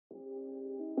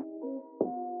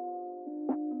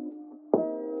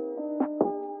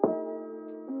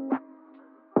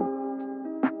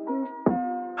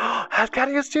Has cat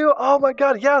ears too? Oh my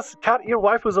god, yes! Cat ear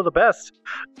waifus are the best!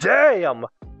 Damn!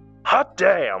 Hot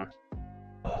damn!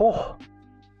 Oh,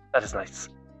 that is nice.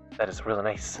 That is really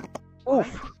nice.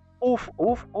 Oof! Oof,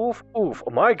 oof, oof, oof.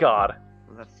 Oh my god.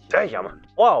 Damn.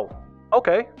 Wow.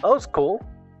 Okay, that was cool.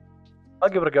 I'll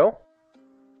give it a go.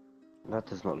 That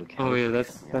does not look Oh yeah,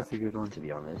 that's a good one. to be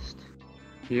honest.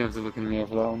 You have to look in the mirror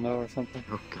for that one though, or something.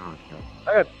 Oh god, no.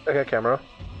 I got camera.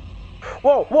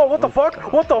 Whoa, whoa, what the fuck?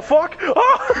 God. What the fuck?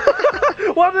 Oh!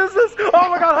 What is this? Oh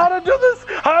my god, how do I do this?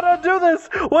 How do I do this?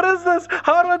 What is this?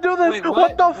 How do I do this? Wait,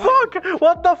 what the fuck?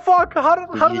 What the fuck? How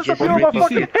did this appear on my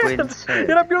fucking hand?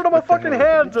 It appeared on my fucking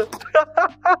hand!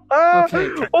 Okay.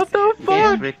 What the You fuck?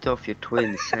 just ripped off your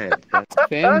twin's head. That's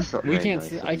Fans, not we very can't nice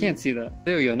see. of I you. can't see that.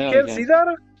 There we go. Now You you can't can. see that?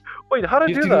 Wait, how do I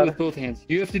You have do to do it that? with both hands.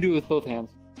 You have to do it with both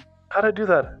hands. How do I do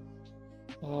that?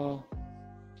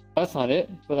 That's not it,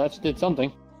 but that did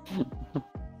something.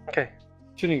 Okay.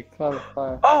 Shooting a cloud of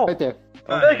fire. Oh! Right there.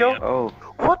 There you go. Oh,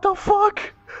 What the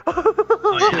fuck?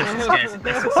 Oh yeah,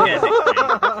 that's a scary.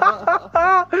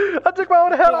 I took my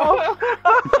own head off.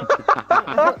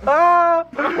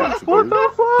 What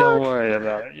the fuck? Don't worry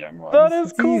about it, young one. That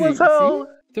is It's cool easy, as hell.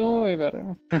 see? Don't worry about it.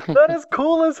 That is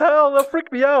cool as hell. That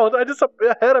freaked me out. I just a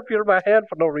head appeared in my hand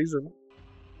for no reason.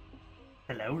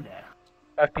 Hello there.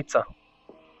 I have pizza.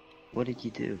 what did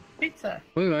you do? Pizza.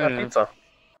 What do I I have know? pizza.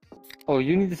 Oh,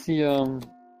 you need to see.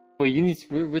 Wait, you need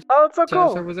to. Which Oh, it's so chapter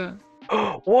cool. was that?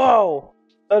 Wow,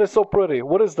 that is so pretty.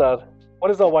 What is that? What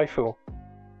is that waifu?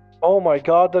 Oh my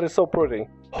god, that is so pretty.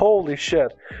 Holy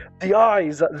shit. The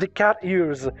eyes, the cat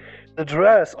ears, the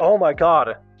dress. Oh my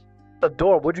god. The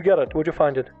door. Where'd you get it? Where'd you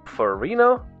find it?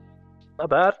 Farina? Not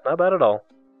bad. Not bad at all.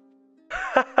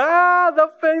 The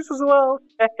face as well.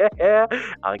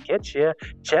 I'll get you.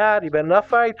 Chad, you better not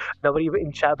fight. Nobody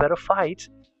in chat better fight,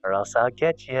 or else I'll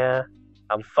get you.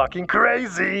 I'm fucking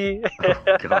crazy.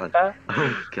 Oh god.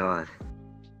 Oh god.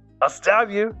 I'll stab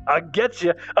you. I'll get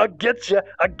you. I'll get you.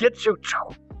 I'll get you.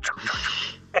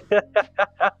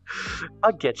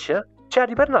 I'll get you. Chad,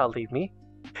 you better not leave me.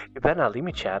 You better not leave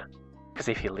me, Chad. Because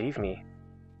if you leave me,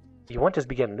 you won't just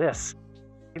be getting this.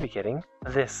 You'll be getting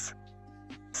this.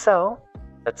 So,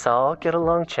 let's all get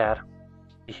along, Chad.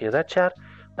 You hear that, Chad?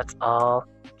 Let's all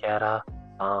get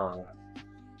along.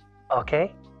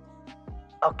 Okay?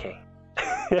 Okay.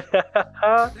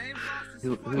 Oh,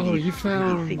 you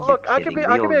found. Look, I could be a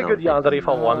good Yandere if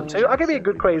I wanted to. I could be a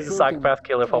good crazy psychopath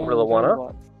killer if I really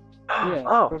wanna. Yeah,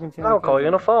 Oh, I'll call you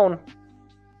on the phone.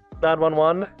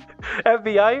 911.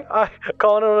 FBI,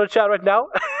 calling on the chat right now.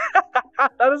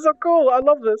 That is so cool. I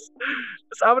love this.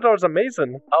 This avatar is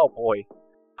amazing. Oh boy.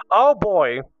 Oh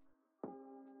boy.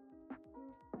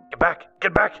 Get back,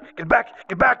 get back, get back,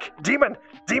 get back. Demon,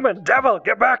 demon, devil,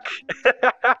 get back.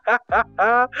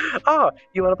 Oh,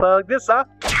 you wanna play like this, huh?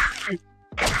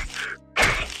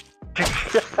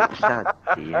 God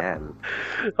damn.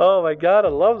 Oh my god, I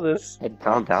love this.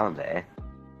 Calm down there.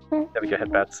 There we go,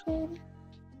 headbats.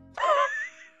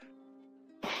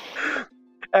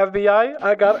 FBI,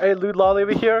 I got a loot lolly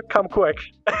over here. Come quick.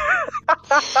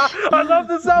 I love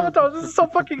this avatar. This is so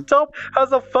fucking dope.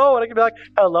 Has a phone. I can be like,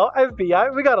 hello,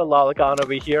 FBI. We got a lolicon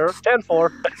over here.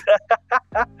 10-4.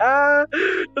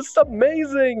 This is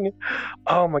amazing.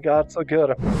 Oh my god, so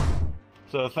good.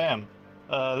 So, THAM,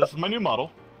 this is my new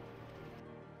model.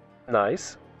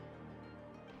 Nice.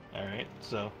 Alright,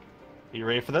 so, you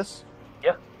ready for this?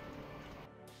 Yeah.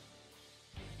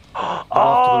 Off to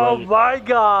Oh the right. my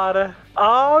god.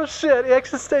 Oh shit, it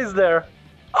actually stays there.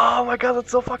 Oh my god,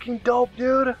 that's so fucking dope,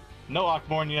 dude. No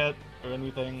Ockborn yet, or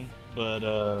anything, but,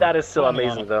 That is still planning on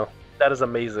amazing, it. though. That is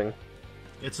amazing.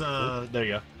 It's, there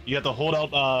you go. You have to hold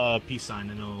out, peace sign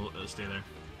and it'll stay there.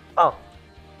 Oh,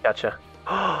 gotcha.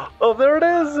 Oh, there it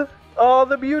is. Oh,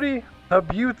 the beauty. The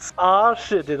beauts. Oh,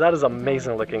 shit, dude. That is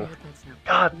amazing looking.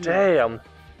 God damn.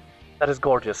 That is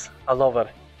gorgeous. I love it.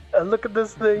 And look at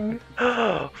this thing.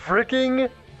 Freaking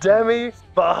Demi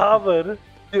Bahamut.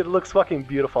 Dude, it looks fucking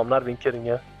beautiful. I'm not even kidding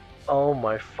you. Oh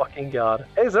my fucking god.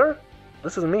 Hey, sir.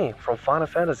 This is me from Final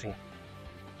Fantasy.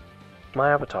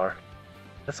 My avatar.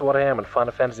 This is what I am in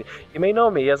Final Fantasy. You may know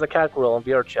me as a cat girl on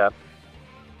VRChat.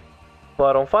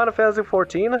 But on Final Fantasy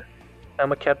XIV,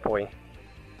 I'm a cat boy.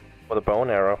 With a bow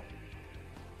and arrow.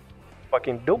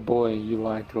 Fucking dope. Boy, you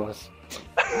lied to us.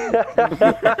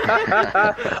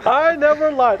 I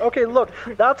never lied. Okay, look,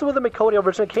 that's where the Miqo'te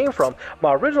originally came from.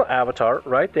 My original avatar,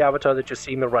 right, the avatar that you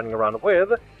see me running around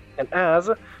with, and as,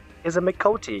 is a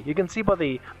Miqo'te. You can see by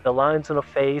the lines in the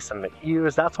face and the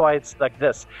ears, that's why it's like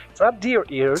this. It's not deer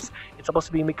ears, it's supposed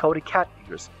to be Miqo'te cat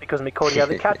ears, because Miqo'te are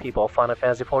the cat people of Final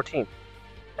Fantasy XIV.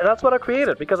 And that's what I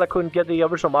created, because I couldn't get the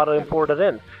original model imported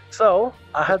in. So,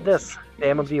 I had this, the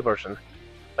MMD version.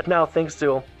 But now, thanks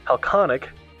to Helconick,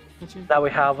 now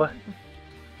we have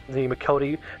the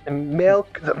Cody, the male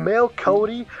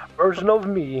Cody version of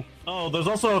me. Oh, there's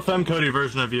also a femme Cody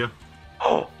version of you.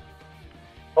 Oh,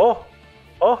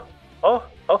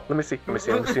 let me see. I need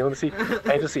to see.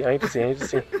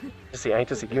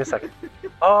 Give me a second.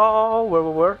 Oh,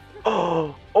 where?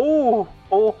 Oh.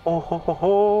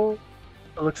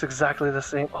 It looks exactly the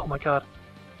same. Oh my god.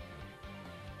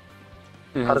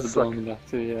 How does this look? Yeah.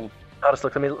 How does it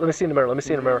look? Let me see in the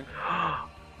mirror.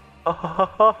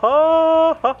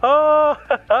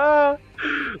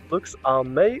 Looks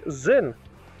amazing.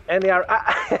 And they are.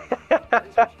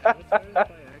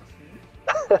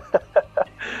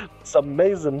 It's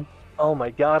amazing. Oh my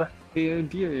god. Deer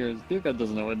ears. Dear God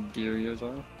doesn't know what deer ears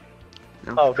are.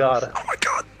 No, Oh god. Oh my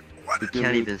god! He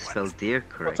can't even spell deer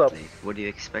What's up? correctly. What do you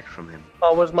expect from him?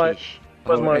 Oh, where's my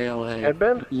ALA.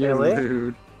 headband? You're ALA?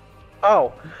 rude.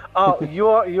 Oh, you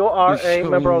are a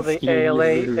member of the You're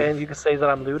ALA, lewd. and you can say that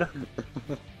I'm lewd.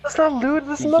 That's not lewd.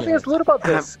 There's nothing that's lewd about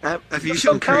this. Have you This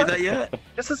shown is Curry ca- that yet?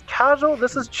 This is casual.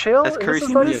 This is chill. Has And Curry this is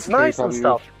seen nice, this? nice and Curry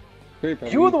stuff.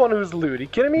 probably- You are the one who's lewd. Are you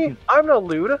kidding me? I'm not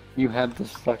lewd. You have the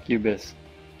succubus.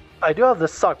 I do have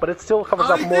this suck, but it still covers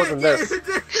up more than this.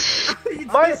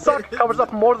 My suck covers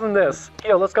up more than this.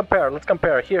 Here, let's compare.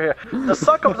 Here. The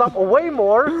suck covers up way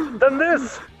more than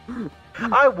this.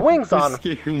 I have wings on.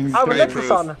 I have leggings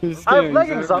on. I have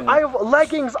leggings on. I have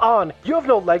leggings on. You have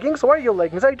no leggings. Where are your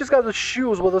leggings? I just got the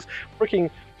shoes with those freaking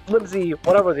flimsy,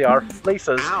 whatever they are,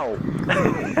 laces. Ow!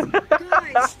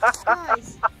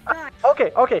 Guys.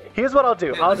 Okay. Here's what I'll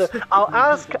do. I'll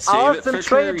ask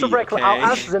Zentrade directly. I'll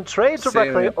ask Zentrade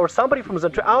directly, or somebody from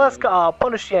Zentrade. I'll ask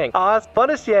Punish Yang. Ask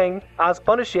Punish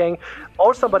Yang,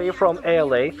 or somebody from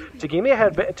ALA to give me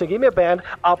a band.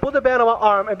 I'll put the band on my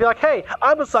arm and be like, hey,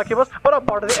 I'm a succubus, but I'm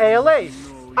part of the ALA.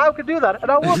 I could do that,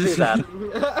 and I will do that.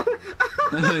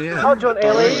 Yeah. I'll join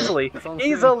ALA easily.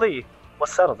 We'll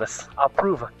settle this. I'll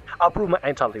prove my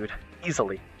anti-lewd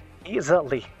easily.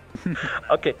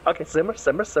 Okay, simmer.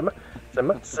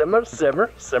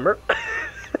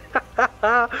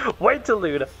 Wait to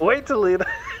lewd.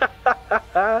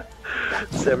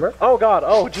 Simmer. Oh god,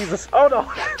 oh Jesus, oh no.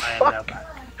 Fuck.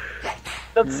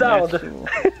 That sound.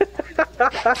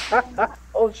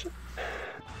 Oh shit.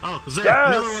 Oh, is there Yes!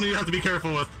 another one you have to be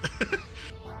careful with?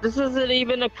 This isn't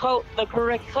even the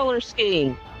correct color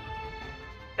scheme.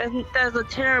 That's a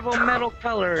terrible metal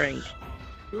coloring.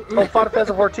 Oh, Final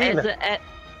Fantasy XIV.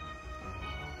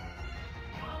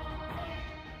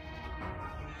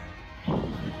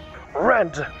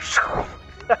 Rend.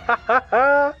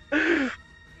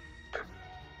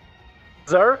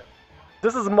 Sir,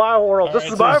 this is my world. All This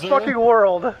right, is so my Zer, fucking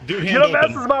world. do You hand know,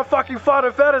 this open. is my fucking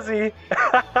Final Fantasy.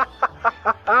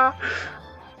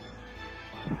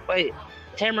 Wait,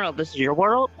 Tamriel, this is your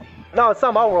world? No, it's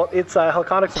not my world. It's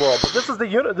Helconick's world. But this is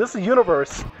this is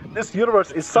universe. This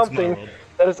universe is something world.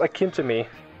 that is akin to me.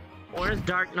 Where's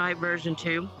Dark Knight version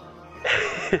 2?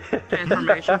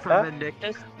 Transformation from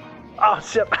Vindictus? Oh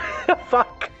shit!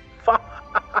 Fuck! Wait.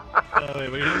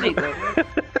 See, look. Alright,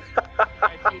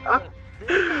 see, look.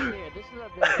 This is a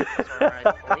Vindictus one,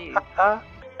 I believe.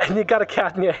 And you got a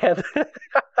cat in your head.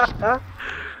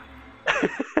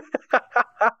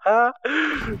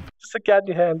 Just a cat in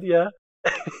your hand, yeah.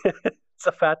 It's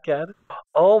a fat cat.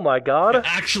 Oh my god. It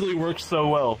actually works so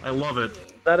well. I love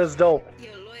it. That is dope.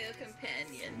 Your loyal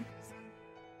companion.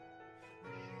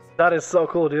 That is so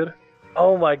cool, dude.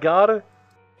 Oh my god.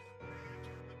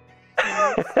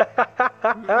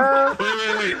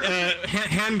 Wait.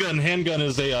 Handgun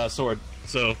is a sword.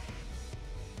 So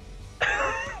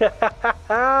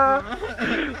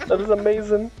That is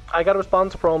amazing. I got a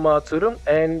response from Tsudo,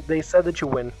 and they said that you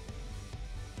win.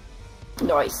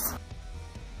 Nice.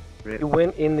 You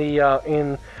win in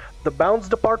the bounds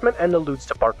department and the loots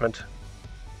department.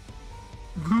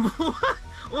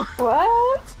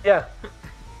 What? Yeah.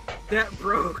 That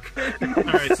broke. all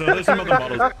right. So there's some other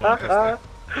models.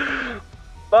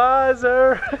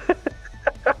 Buzzer.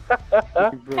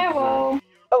 Hello.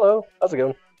 Hello. How's it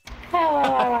going?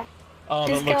 Hello. Oh,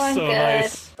 Just that looks going so good.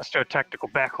 nice. Let's do a tactical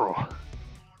back roll.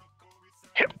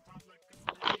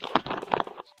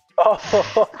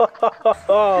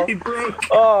 Oh. He broke.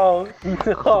 Oh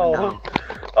no!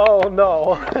 Oh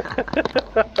no!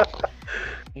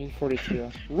 842.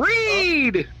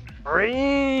 Read!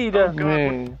 Read!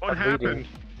 Man. What happened?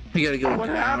 You gotta go What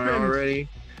down happened? already.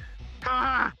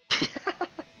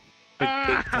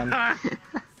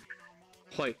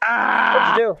 Play.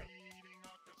 What'd you do?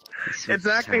 It's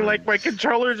acting like my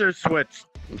controllers are switched.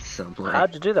 Sublime.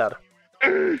 How'd you do that?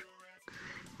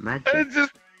 Magic.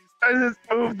 I just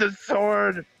moved the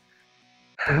sword.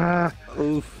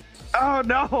 Oof. Oh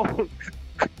no!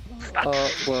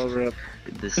 Well, rip.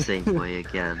 The same way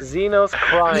again. Xeno's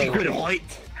crying. Liquid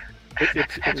white.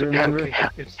 It's Remember, okay.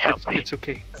 It's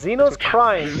okay. Xeno's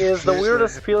crying is the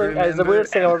weirdest feeling, is the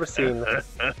weirdest thing I've ever seen.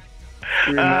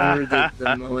 Remember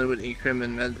the moment when Ikram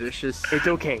and Mad Vicious It's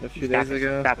okay. a few days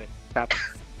ago? Stop it. Stop it.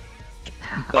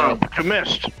 Oh, you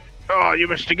missed. Oh, you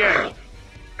missed again.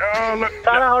 Oh, look.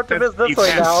 Kinda hard to miss this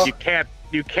way now.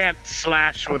 You can't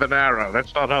slash with an arrow.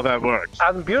 That's not how that works.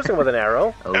 I'm piercing with an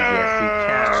arrow. Oh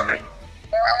yes,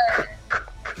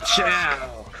 you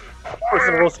Ciao.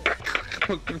 Prison rules.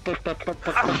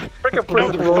 Freaking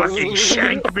prison Don't rules. fucking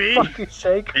shank me. Fucking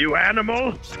shake. You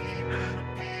animal.